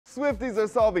Swifties are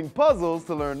solving puzzles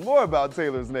to learn more about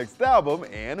Taylor's next album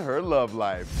and her love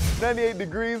life. 98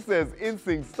 Degrees says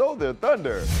NSYNC stole their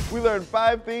thunder. We learned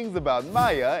 5 things about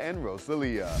Bahía and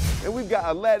Rosalía. And we've got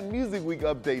a Latin Music Week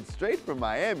update straight from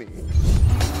Miami.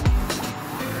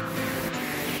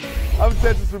 I'm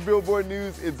Tetris for Billboard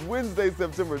News. It's Wednesday,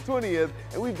 September 20th,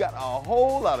 and we've got a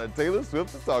whole lot of Taylor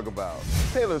Swift to talk about.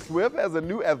 Taylor Swift has a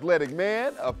new athletic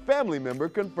man, a family member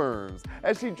confirms,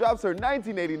 as she drops her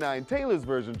 1989 Taylor's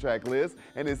Version track list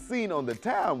and is seen on the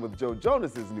town with Joe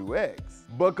Jonas's new ex.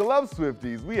 Buckle up,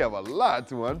 Swifties, we have a lot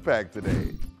to unpack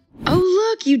today.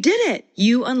 Oh look, you did it!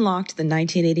 You unlocked the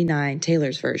 1989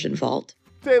 Taylor's Version vault.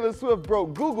 Taylor Swift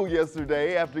broke Google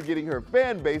yesterday after getting her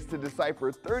fan base to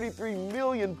decipher 33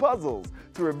 million puzzles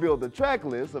to reveal the track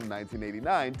list of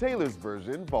 1989 Taylor's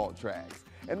Version vault tracks.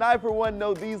 And I, for one,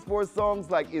 know these 4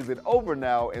 songs like Is It Over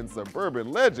Now and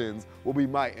Suburban Legends will be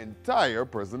my entire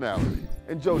personality.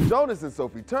 And Joe Jonas and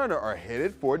Sophie Turner are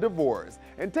headed for divorce.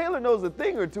 And Taylor knows a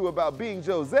thing or two about being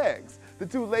Joe's ex. The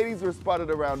 2 ladies were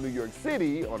spotted around New York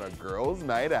City on a girls'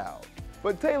 night out.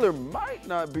 But Taylor might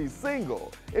not be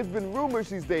single. It's been rumored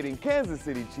she's dating Kansas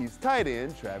City Chiefs tight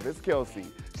end Travis Kelce.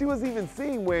 She was even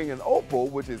seen wearing an opal,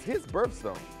 which is his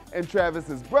birthstone. And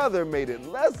Travis's brother made it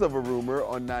less of a rumor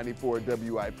on 94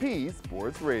 WIP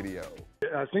Sports Radio.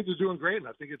 I think they're doing great, and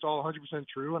I think it's all 100%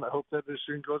 true, and I hope that this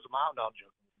soon goes them out. No, I'm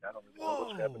joking. I don't really know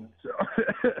what's happening. So.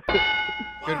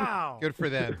 Wow. Good for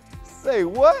them. Say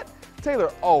what?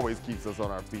 Taylor always keeps us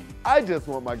on our feet. I just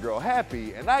want my girl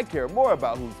happy, and I care more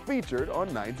about who's featured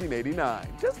on 1989.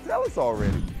 Just tell us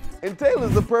already. And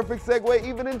Taylor's the perfect segue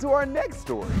even into our next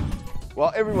story.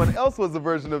 While everyone else was a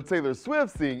version of Taylor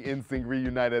Swift seeing NSYNC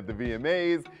reunite at the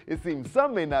VMAs, it seems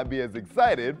some may not be as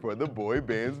excited for the boy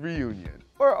band's reunion.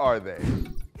 Or are they?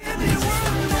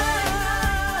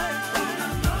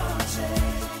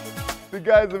 The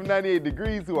guys of 98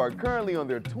 Degrees, who are currently on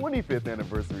their 25th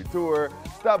anniversary tour,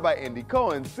 stopped by Andy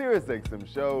Cohen's SiriusXM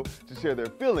show to share their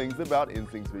feelings about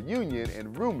NSYNC's reunion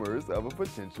and rumors of a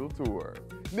potential tour.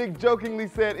 Nick jokingly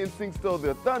said NSYNC stole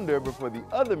their thunder before the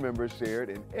other members shared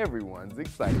in everyone's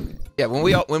excitement. Yeah,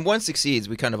 when one succeeds,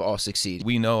 we kind of all succeed.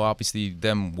 We know obviously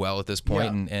them well at this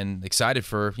point, and excited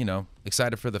for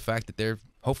the fact that they're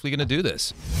hopefully going to do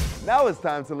this. Now it's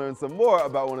time to learn some more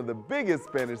about one of the biggest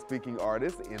Spanish-speaking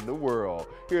artists in the world.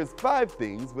 Here's 5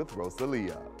 things with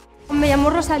Rosalía. Me llamo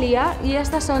Rosalía y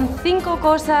estas son 5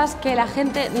 cosas que la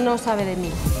gente no sabe de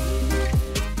mí.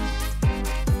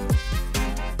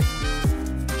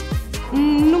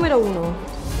 Número 1.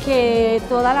 Que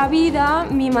toda la vida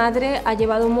mi madre ha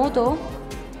llevado moto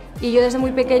y yo desde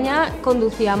muy pequeña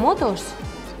conducía motos.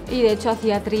 Y de hecho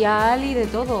hacía trial y de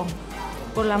todo.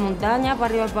 Por la montaña, para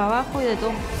arriba y para abajo y de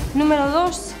todo. Número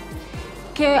 2,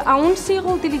 que aún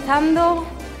sigo utilizando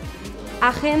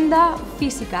agenda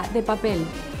física, de papel.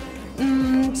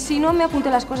 Si no me apunto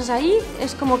las cosas ahí,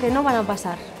 es como que no van a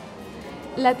pasar.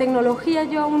 La tecnología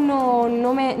yo aún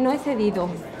no he cedido.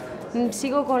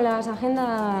 Sigo con las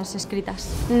agendas escritas.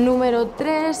 Número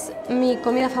 3, mi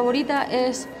comida favorita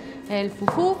es el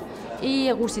fufú y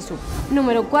el gusisú.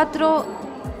 Número 4,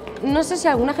 no sé si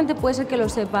alguna gente puede ser que lo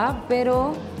sepa,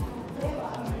 pero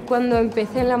cuando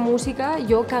empecé en la música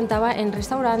yo cantaba en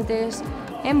restaurantes,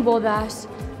 en bodas,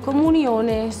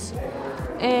 comuniones,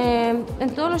 en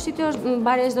todos los sitios,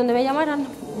 bares donde me llamaran,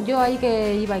 yo ahí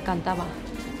que iba y cantaba.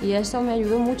 Y eso me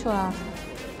ayudó mucho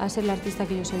a ser la artista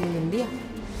que yo soy hoy en día.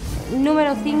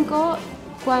 Número 5,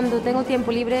 cuando tengo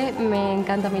tiempo libre me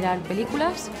encanta mirar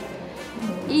películas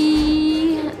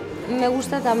y me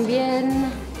gusta también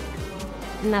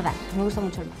nadar, me gusta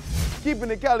mucho el mar.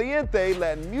 Keeping it caliente,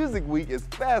 Latin Music Week is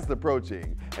fast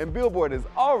approaching, and Billboard is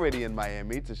already in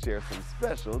Miami to share some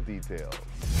special details.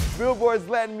 Billboard's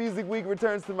Latin Music Week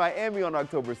returns to Miami on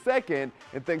October 2nd,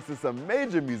 and thanks to some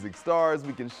major music stars,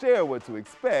 we can share what to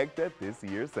expect at this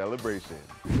year's celebration.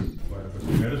 Bueno, pues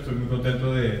primero estoy muy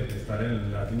contento de estar en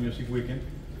el Latin Music Weekend,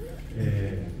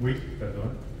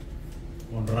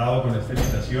 honrado con esta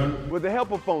invitación. With the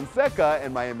help of Fonseca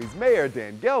and Miami's mayor,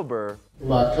 Dan Gelber,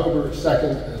 from October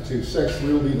 2nd to 6th,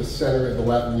 we will be the center of the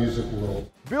Latin music world.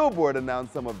 Billboard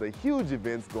announced some of the huge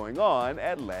events going on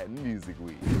at Latin Music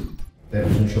Week.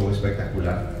 Tenemos un show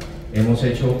espectacular. Hemos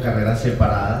hecho carreras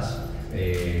separadas,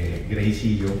 Grace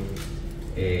y yo,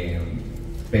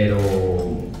 pero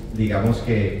digamos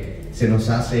que se nos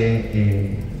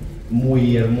hace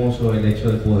muy hermoso el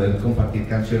hecho de poder compartir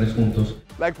canciones juntos.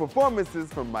 Like performances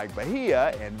from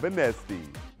Bahía and Venesti.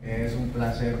 Es un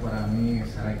placer para mí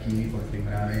estar aquí por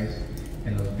primera vez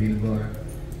en los Billboard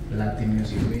Latin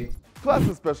Music Week. plus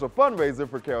a special fundraiser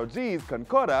for Karol G's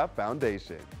Concorda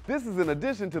Foundation. This is in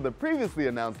addition to the previously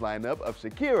announced lineup of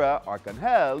Shakira,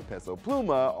 Arcangel, Peso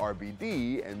Pluma,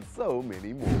 RBD, and so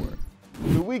many more.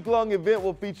 The week-long event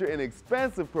will feature an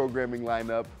expansive programming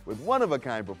lineup with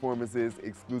one-of-a-kind performances,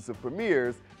 exclusive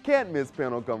premieres, can't-miss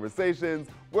panel conversations,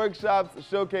 workshops,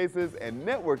 showcases, and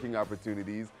networking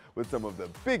opportunities with some of the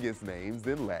biggest names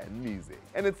in Latin music.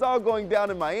 And it's all going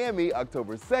down in Miami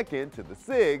October 2nd to the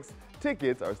 6th.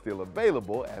 Tickets are still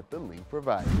available at the link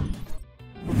provided.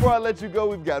 Before I let you go,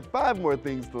 we've got 5 more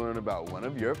things to learn about one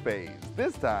of your faves.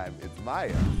 This time, it's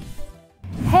Maya.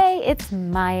 Hey, it's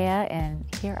Maya, and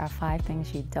here are 5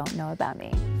 things you don't know about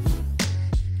me.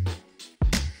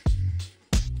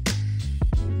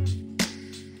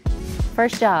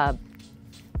 First job,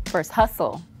 first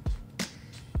hustle,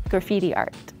 graffiti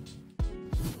art.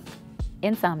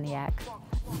 Insomniac.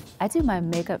 I do my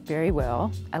makeup very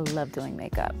well. I love doing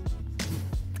makeup.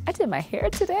 I did my hair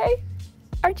today.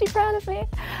 Aren't you proud of me?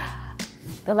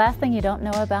 The last thing you don't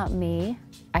know about me,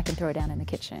 I can throw down in the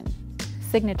kitchen.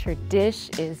 Signature dish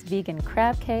is vegan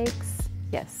crab cakes.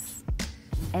 Yes.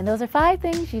 And those are 5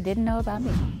 things you didn't know about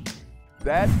me.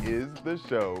 That is the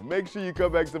show. Make sure you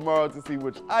come back tomorrow to see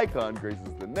which icon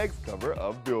graces the next cover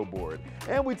of Billboard.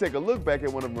 And we take a look back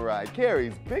at one of Mariah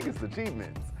Carey's biggest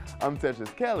achievements. I'm Jason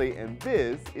Kelce, and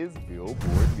this is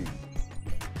Billboard News.